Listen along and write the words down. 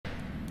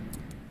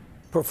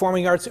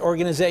Performing arts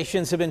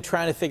organizations have been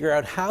trying to figure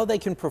out how they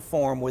can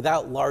perform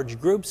without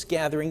large groups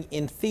gathering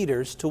in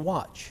theaters to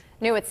watch.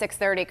 New at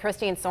 6:30,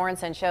 Kristine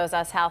Sorensen shows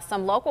us how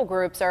some local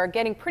groups are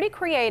getting pretty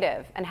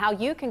creative and how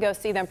you can go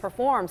see them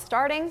perform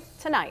starting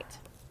tonight.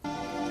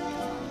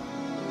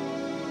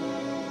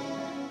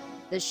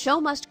 The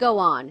show must go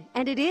on,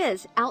 and it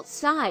is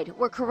outside,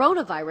 where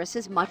coronavirus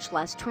is much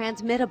less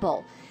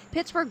transmittable.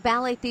 Pittsburgh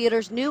Ballet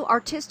Theater's new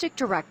artistic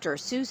director,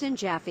 Susan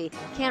Jaffe,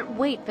 can't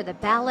wait for the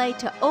ballet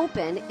to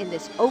open in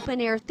this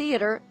open-air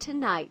theater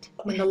tonight.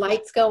 When the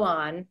lights go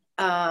on,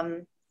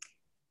 I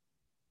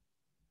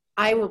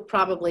will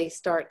probably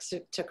start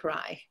to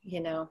cry,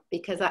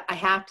 because I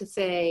have to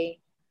say,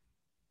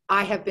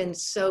 I have been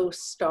so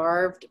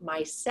starved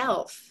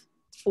myself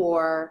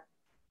for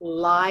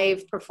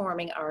live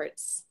performing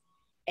arts.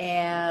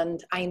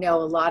 And I know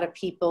a lot of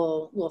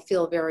people will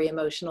feel very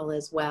emotional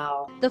as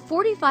well. The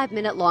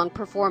 45-minute-long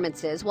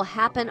performances will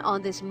happen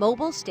on this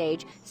mobile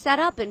stage set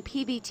up in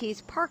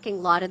PBT's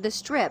parking lot in the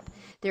Strip.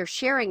 They're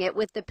sharing it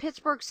with the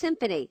Pittsburgh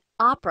Symphony,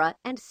 Opera,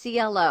 and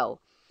CLO.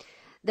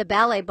 The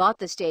ballet bought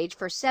the stage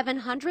for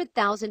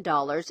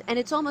 $700,000, and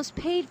it's almost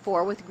paid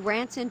for with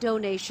grants and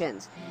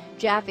donations.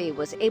 Jaffe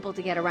was able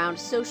to get around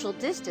social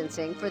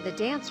distancing for the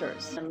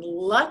dancers. And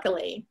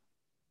luckily,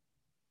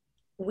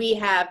 we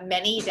have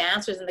many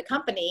dancers in the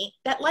company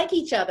that like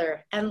each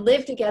other and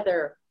live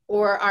together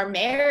or are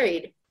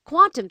married.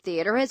 Quantum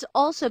Theater has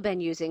also been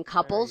using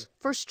couples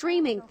for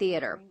streaming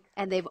theater,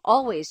 and they've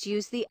always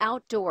used the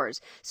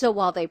outdoors. So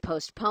while they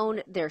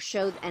postponed their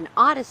show An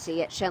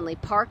Odyssey at Shenley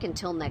Park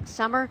until next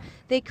summer,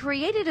 they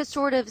created a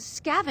sort of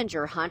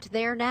scavenger hunt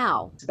there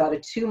now. It's about a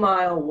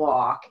 2-mile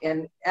walk,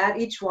 and at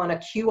each one a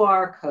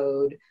QR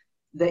code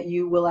that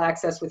you will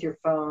access with your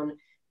phone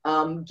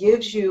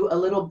gives you a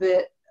little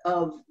bit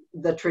of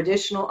the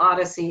traditional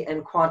Odyssey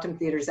and Quantum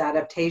Theater's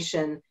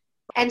adaptation.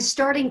 And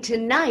starting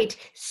tonight,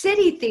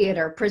 City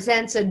Theater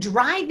presents a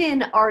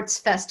drive-in arts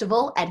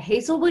festival at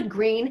Hazelwood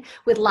Green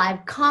with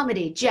live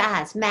comedy,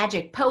 jazz,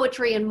 magic,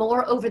 poetry, and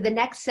more over the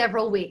next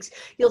several weeks.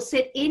 You'll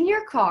sit in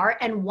your car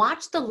and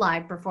watch the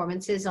live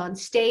performances on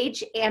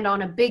stage and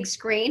on a big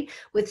screen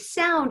with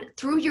sound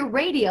through your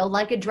radio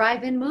like a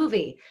drive-in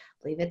movie.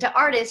 Leave it to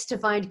artists to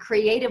find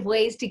creative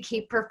ways to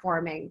keep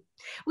performing.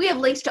 We have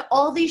links to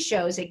all these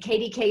shows at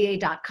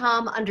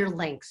KDKA.com under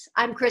links.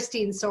 I'm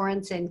Kristine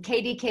Sorensen,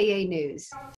 KDKA News.